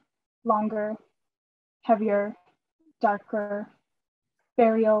lighting. Longer. Heavier. Darker,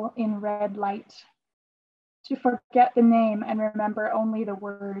 burial in red light, to forget the name and remember only the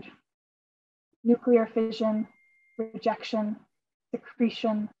word. Nuclear fission, rejection,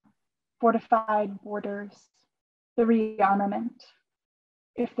 secretion, fortified borders, the rearmament.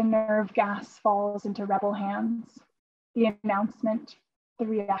 If the nerve gas falls into rebel hands, the announcement, the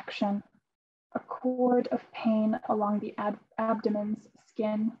reaction, a cord of pain along the abdomen's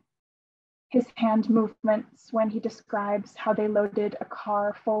skin. His hand movements when he describes how they loaded a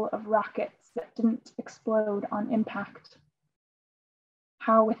car full of rockets that didn't explode on impact.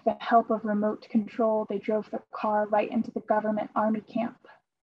 How with the help of remote control, they drove the car right into the government army camp.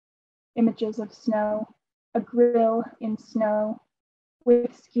 Images of snow, a grill in snow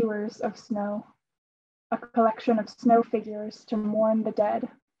with skewers of snow, a collection of snow figures to mourn the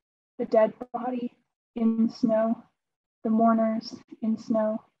dead body in snow, the mourners in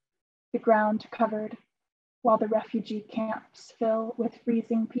snow. The ground covered, while the refugee camps fill with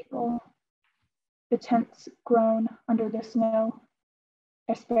freezing people. The tents groan under the snow.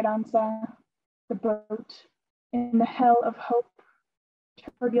 Esperanza, the boat, in the hell of hope.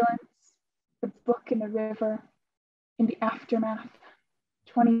 Turbulence, the book in the river, in the aftermath.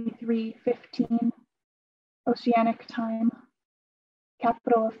 23:15, oceanic time.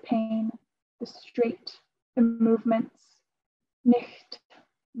 Capital of pain, the strait, the movements. Nicht.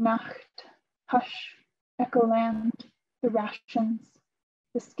 Nacht, hush, echoland, the rations,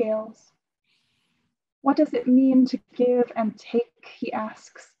 the scales. What does it mean to give and take, he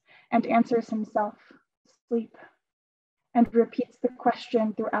asks, and answers himself, sleep, and repeats the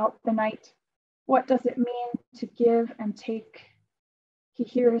question throughout the night. What does it mean to give and take? He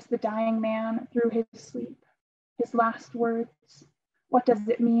hears the dying man through his sleep, his last words. What does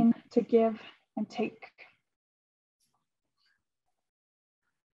it mean to give and take?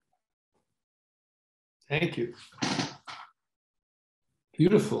 Thank you.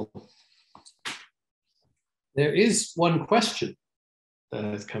 Beautiful. There is one question that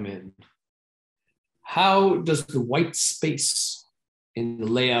has come in. How does the white space in the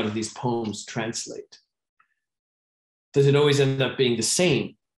layout of these poems translate? Does it always end up being the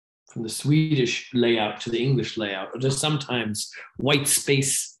same from the Swedish layout to the English layout? Or does sometimes white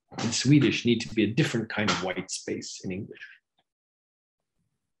space in Swedish need to be a different kind of white space in English?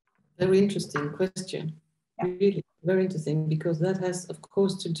 Very interesting question. Really very interesting, because that has, of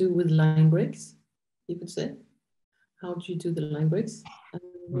course, to do with line breaks, you could say. How do you do the line breaks?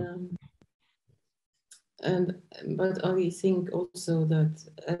 But I think also that,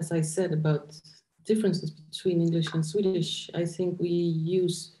 as I said about differences between English and Swedish, I think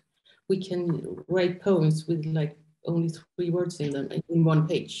we can write poems with like only 3 words in them in 1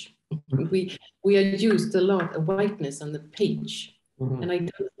 page. We are used a lot of whiteness on the page. And I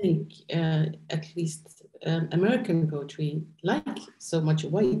don't think, at least American poetry, like so much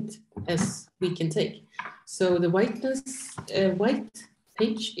white as we can take. So the whiteness, white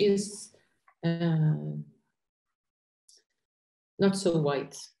page is not so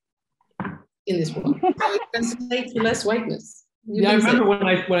white in this one. So it translates to less whiteness. I remember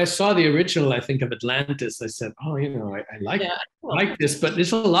when I saw the original, I think of Atlantis, I said, oh, you know, I like this, but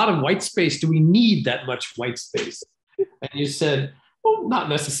there's a lot of white space. Do we need that much white space? And you said, well, not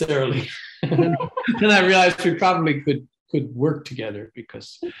necessarily. And I realized we probably could work together,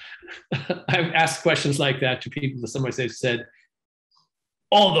 because I've asked questions like that to people. Somebody said,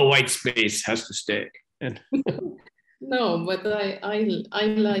 all the white space has to stay. And no, but I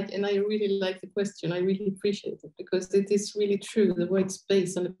like, and I really like the question. I really appreciate it, because it is really true. The white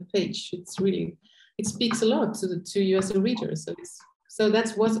space on the page, it speaks a lot to you as a reader. So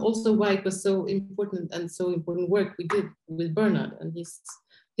that's was also why it was so important, and so important work we did with Bernhard and his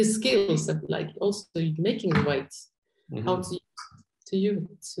skills of like also making the white how to use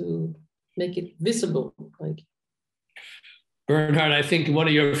it to make it visible. Like, Bernhard, I think in one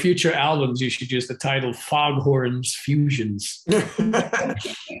of your future albums, you should use the title Foghorns Fusions.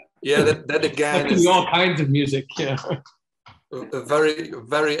 Yeah, that again is all kinds of music. Yeah, a very,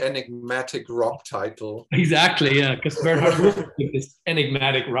 very enigmatic rock title. Exactly. Yeah, because Bernhard Woestheinrich is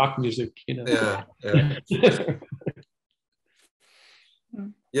enigmatic rock music. You know. Yeah.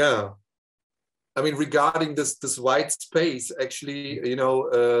 Yeah. I mean, regarding this white space, actually, you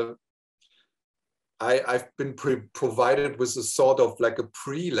know, I've been provided with a sort of like a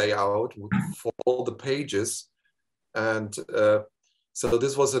pre-layout for all the pages. And so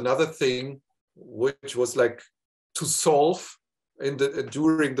this was another thing which was like to solve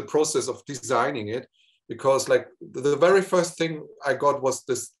during the process of designing it, because like the very first thing I got was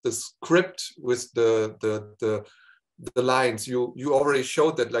this script with the lines. You already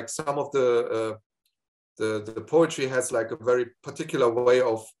showed that like some of the poetry has like a very particular way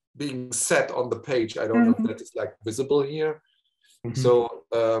of being set on the page. I don't know if that is like visible here. So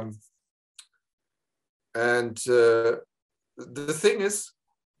the thing is,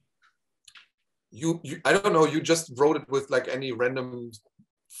 I don't know, you just wrote it with like any random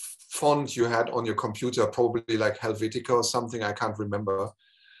font you had on your computer, probably like Helvetica or something, I can't remember.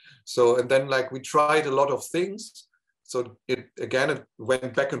 So, and then like we tried a lot of things. So it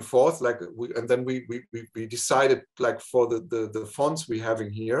went back and forth, like and then we decided like for the fonts we having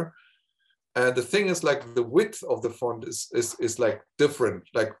here. And the thing is like the width of the font is like different.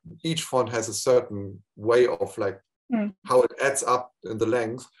 Like each font has a certain way of like how it adds up in the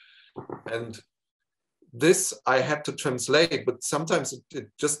length. And this I had to translate, but sometimes it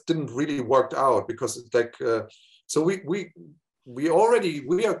just didn't really work out, because it's like, so we're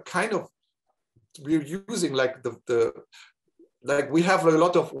using like like we have a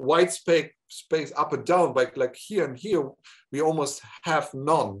lot of white space up and down, but like here and here we almost have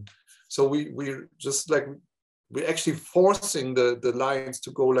none. So we're just like, we're actually forcing the lines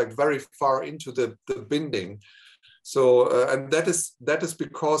to go like very far into the binding. So and that is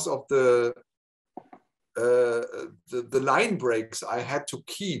because of the line breaks I had to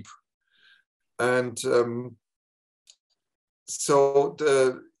keep. And so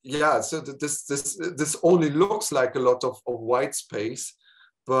this only looks like a lot of white space,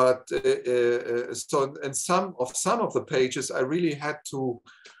 but so in some of the pages I really had to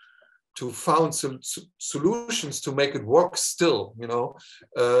found some solutions to make it work still, you know,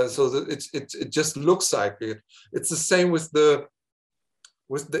 so that it just looks like it. It's the same with the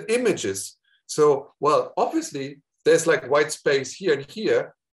images. So, well, obviously there's like white space here and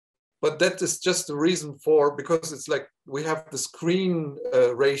here, but that is just the reason because it's like we have the screen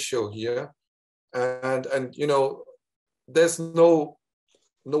ratio here, and you know, there's no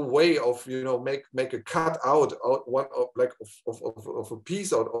way of, you know, make a cut out of a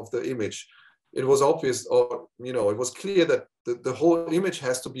piece out of the image. It was obvious, or you know, it was clear that the whole image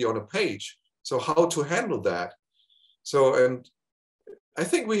has to be on a page. So how to handle that? So, and I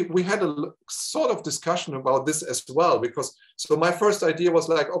think we had a sort of discussion about this as well, because so my first idea was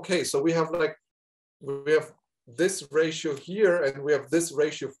like, okay, so we have this ratio here and we have this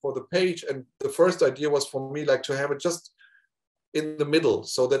ratio for the page, and the first idea was for me like to have it just in the middle,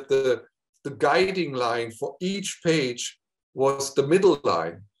 so that the guiding line for each page was the middle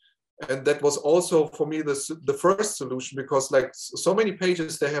line. And that was also for me the first solution, because like so many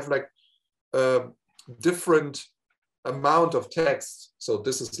pages, they have like different amount of text. So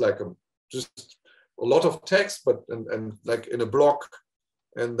this is like just a lot of text, but and like in a block.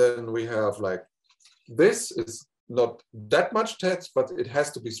 And then we have like, this is not that much text, but it has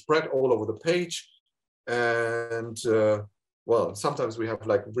to be spread all over the page. And well, sometimes we have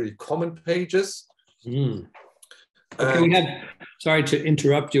like really common pages. Okay, we have, sorry to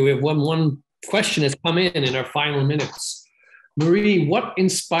interrupt you, we have one question has come in our final minutes. Marie, what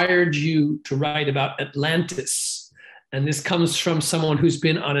inspired you to write about Atlantis? And this comes from someone who's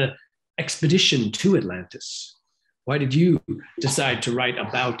been on an expedition to Atlantis. Why did you decide to write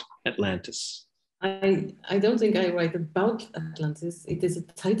about Atlantis? I don't think I write about Atlantis. It is a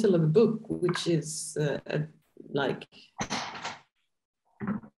title of a book, which is like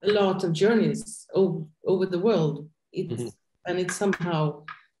a lot of journeys over the world. And it's somehow,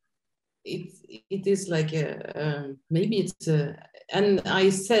 it is like maybe it's and I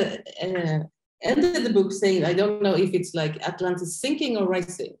said ended the book saying, I don't know if it's like Atlantis sinking or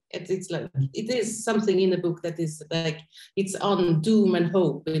rising. It's like, it is something in the book that is like, it's on doom and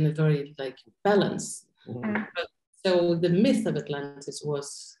hope in a very like balance. So the myth of Atlantis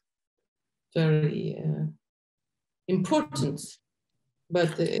was very important,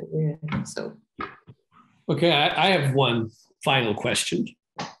 but so. Okay, I have one final question.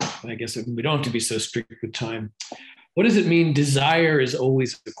 I guess we don't have to be so strict with time. What does it mean, desire is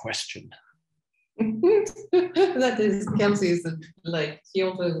always a question? That is Kelsi's, like, she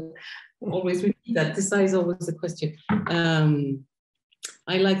always repeat that. Desire is always a question.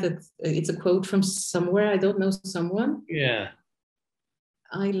 I like that it's a quote from somewhere. I don't know someone. Yeah.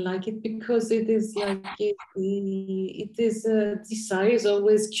 I like it because it is like, it is desire is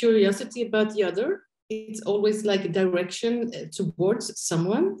always curiosity about the other. It's always like a direction towards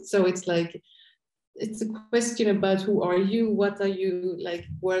someone. So it's like, it's a question about who are you, what are you, like,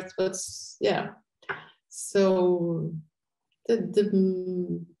 what's, yeah. So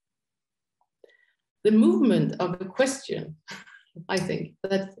the movement of the question, I think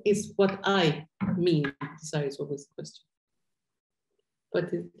that is what I mean. Desire is always a question.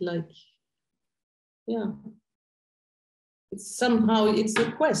 But it's like, yeah. It's somehow, it's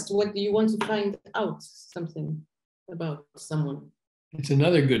a quest. What do you want to find out something about someone? It's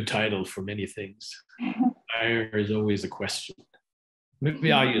another good title for many things. Desire is always a question.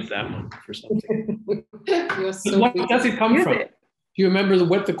 Maybe I'll use that one for something. So what does it come from? it. Do you remember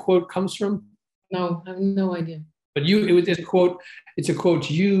what the quote comes from? No, I have no idea. But it was this quote, it's a quote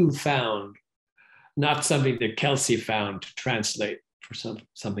you found, not something that Kelsi found to translate for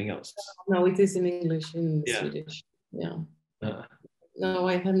something else. No, it is in English, in Swedish. Yeah. No,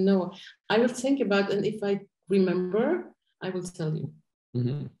 I have no. I will think about it, and if I remember, I will tell you.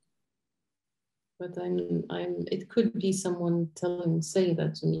 Mm-hmm. But it could be someone saying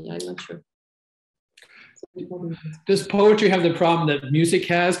that to me. I'm not sure. Does poetry have the problem that music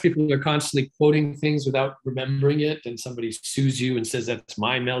has? People are constantly quoting things without remembering it, and somebody sues you and says that's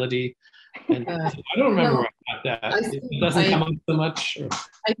my melody. And I don't remember where I got that. It doesn't come up so much. Or...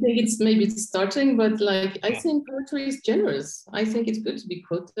 I think maybe it's starting, but like I think poetry is generous. I think it's good to be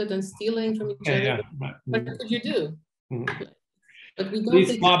quoted and stealing from each other. Yeah. Right. What could you do? Mm-hmm. But we don't. At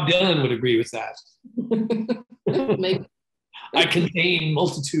least Bob Dylan would agree with that. Maybe. I contain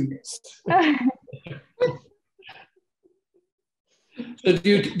multitudes. So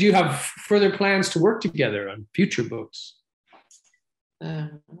do you have further plans to work together on future books?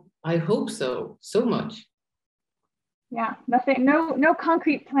 I hope so. So much. Yeah, nothing, no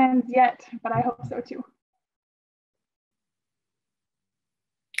concrete plans yet, but I hope so too.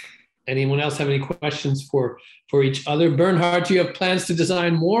 Anyone else have any questions for each other? Bernhard, do you have plans to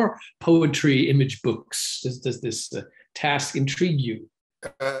design more poetry image books? Does this task intrigue you?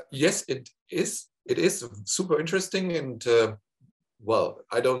 Yes, it is. It is super interesting, and well,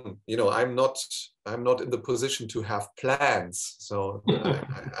 I don't, I'm not in the position to have plans, so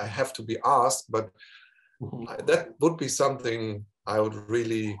I have to be asked, but that would be something I would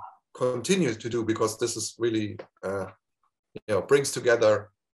really continue to do, because this is really, brings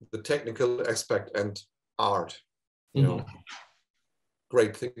together the technical aspect and art,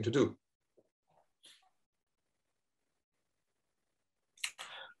 great thing to do.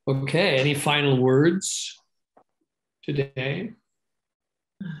 Okay, any final words today?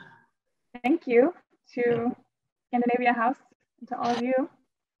 Thank you to Scandinavia House and to all of you.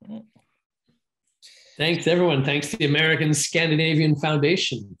 Thanks, everyone. Thanks to the American Scandinavian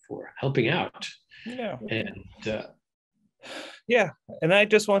Foundation for helping out. Yeah. And and I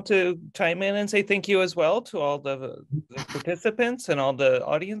just want to chime in and say thank you as well to all the participants and all the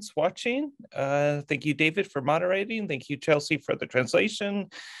audience watching. Thank you, David, for moderating. Thank you, Chelsea, for the translation,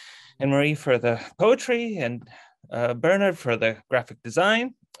 and Marie for the poetry, and Bernhard for the graphic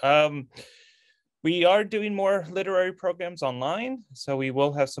design. We are doing more literary programs online, so we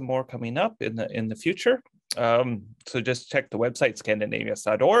will have some more coming up in the future. So just check the website,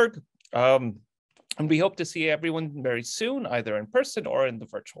 scandinavias.org. And we hope to see everyone very soon, either in person or in the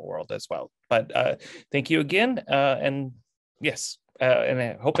virtual world as well. But thank you again. And yes, and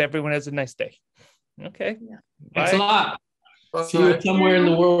I hope everyone has a nice day. Okay. Thanks a lot. Bye. See you somewhere in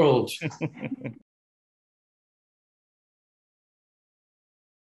the world.